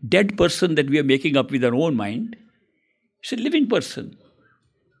a dead person that we are making up with our own mind. He's a living person.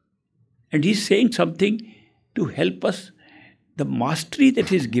 And he's saying something to help us. The mastery that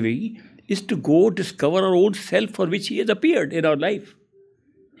he's giving is to go discover our own self for which he has appeared in our life.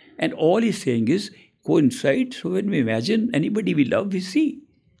 And all he's saying is, go inside. So when we imagine anybody we love, we see.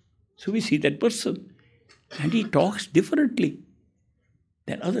 So we see that person. And he talks differently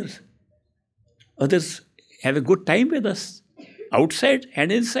than others. Others have a good time with us, outside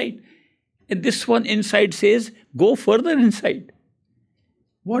and inside. And this one inside says, go further inside.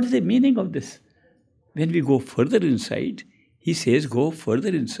 What is the meaning of this? When we go further inside, he says, go further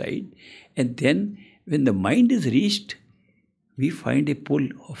inside. And then when the mind is reached, we find a pull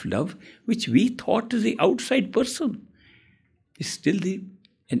of love, which we thought is the outside person. It's still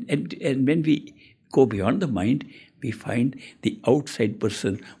and when we go beyond the mind, we find the outside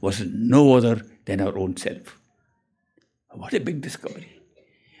person was no other than our own self. What a big discovery.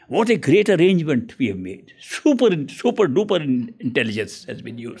 What a great arrangement we have made. Super duper intelligence has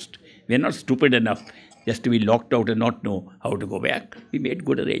been used. We are not stupid enough just to be locked out and not know how to go back. We made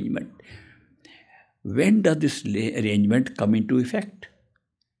good arrangement. When does this arrangement come into effect?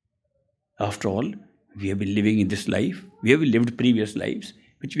 After all, we have been living in this life. We have lived previous lives,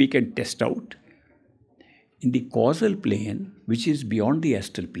 which we can test out. In the causal plane, which is beyond the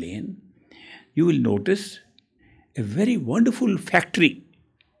astral plane, you will notice a very wonderful factory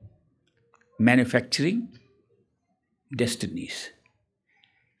manufacturing destinies,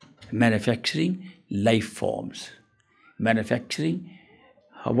 manufacturing life forms, manufacturing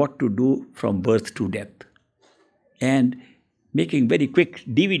what to do from birth to death, and making very quick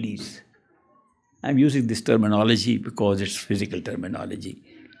DVDs. I'm using this terminology because it's physical terminology.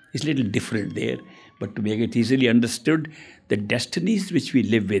 It's a little different there, but to make it easily understood, the destinies which we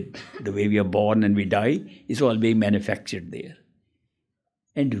live with, the way we are born and we die, is all being manufactured there.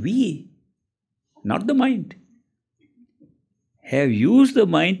 And we, not the mind, have used the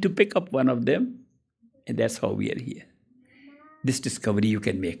mind to pick up one of them, and that's how we are here. This discovery you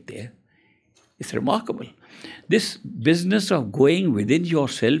can make there. It's remarkable. This business of going within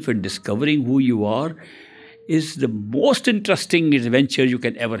yourself and discovering who you are is the most interesting adventure you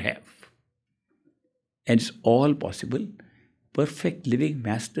can ever have. And it's all possible. Perfect living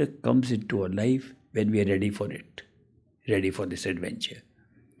master comes into our life when we are ready for it, ready for this adventure.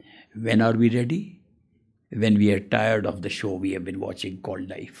 When are we ready? When we are tired of the show we have been watching called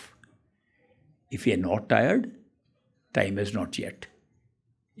life. If we are not tired, time is not yet.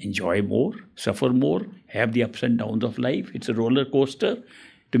 Enjoy more, suffer more, have the ups and downs of life. It's a roller coaster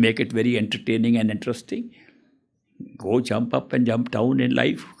to make it very entertaining and interesting. Go jump up and jump down in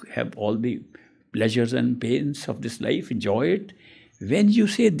life, have all the pleasures and pains of this life, enjoy it. When you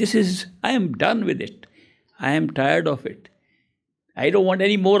say, I am done with it, I am tired of it, I don't want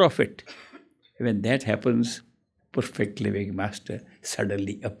any more of it. When that happens, perfect living master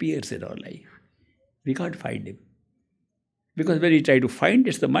suddenly appears in our life. We can't find him. Because when we try to find,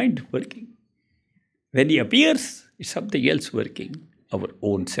 it's the mind working. When he appears, it's something else working, our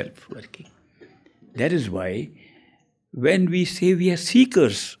own self working. That is why when we say we are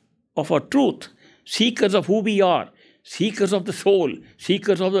seekers of our truth, seekers of who we are, seekers of the soul,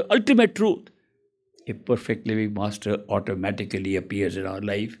 seekers of the ultimate truth, a perfect living master automatically appears in our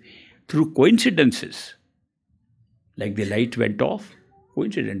life through coincidences. Like the light went off,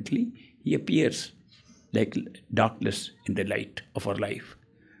 coincidentally, he appears like darkness in the light of our life.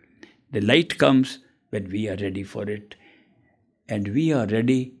 The light comes when we are ready for it, and we are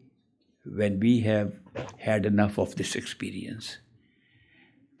ready when we have had enough of this experience.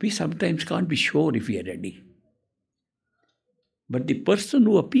 We sometimes can't be sure if we are ready. But the person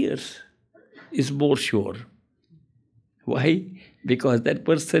who appears is more sure. Why? Because that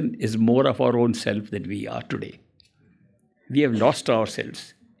person is more of our own self than we are today. We have lost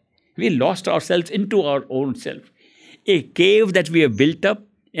ourselves. We lost ourselves into our own self. A cave that we have built up,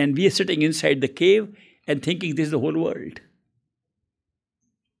 and we are sitting inside the cave and thinking this is the whole world.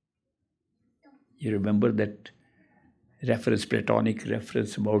 You remember that reference, Platonic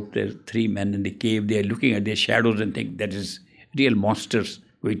reference about the three men in the cave? They are looking at their shadows and think that is real monsters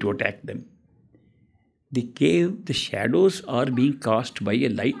going to attack them. The cave, the shadows are being cast by a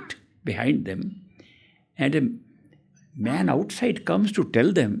light behind them, and a man outside comes to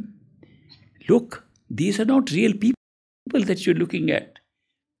tell them, look, these are not real people that you're looking at.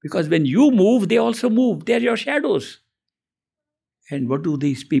 Because when you move, they also move. They're your shadows. And what do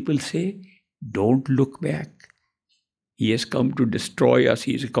these people say? Don't look back. He has come to destroy us.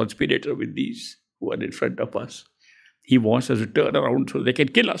 He is a conspirator with these who are in front of us. He wants us to turn around so they can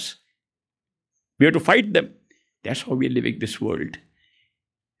kill us. We have to fight them. That's how we are living this world.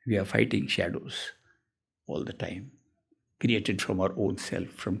 We are fighting shadows all the time, created from our own self,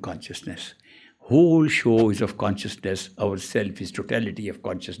 from consciousness. Whole show is of consciousness. Our self is totality of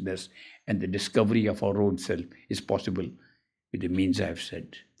consciousness, and the discovery of our own self is possible with the means I have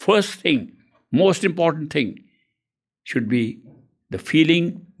said. First thing, most important thing, should be the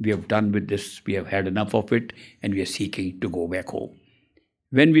feeling we have done with this, we have had enough of it, and we are seeking to go back home.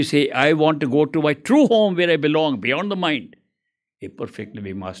 When we say, I want to go to my true home where I belong, beyond the mind, a perfect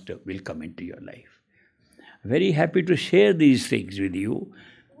living master will come into your life. Very happy to share these things with you.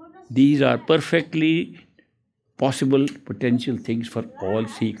 These are perfectly possible, potential things for all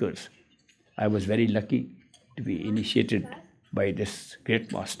seekers. I was very lucky to be initiated by this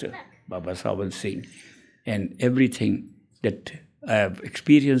great master, Baba Sawan Singh, and everything that I have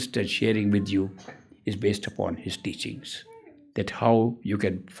experienced and sharing with you is based upon his teachings. That how you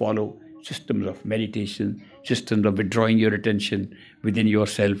can follow systems of meditation, systems of withdrawing your attention within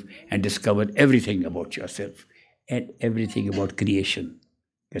yourself and discover everything about yourself and everything about creation.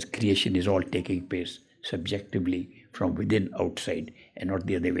 Because creation is all taking place subjectively from within outside and not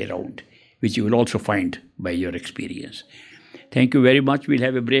the other way around, which you will also find by your experience. Thank you very much. We'll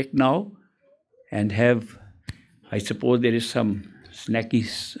have a break now and have, I suppose there is some snacky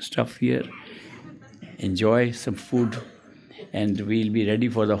stuff here. Enjoy some food and we'll be ready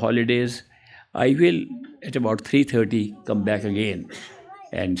for the holidays. I will at about 3:30 come back again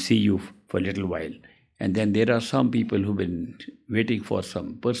and see you for a little while. And then there are some people who've been waiting for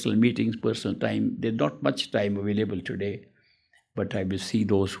some personal meetings, personal time. There's not much time available today, but I will see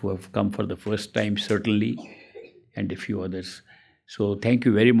those who have come for the first time, certainly, and a few others. So thank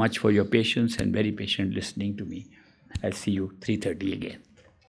you very much for your patience and very patient listening to me. I'll see you 3:30 again.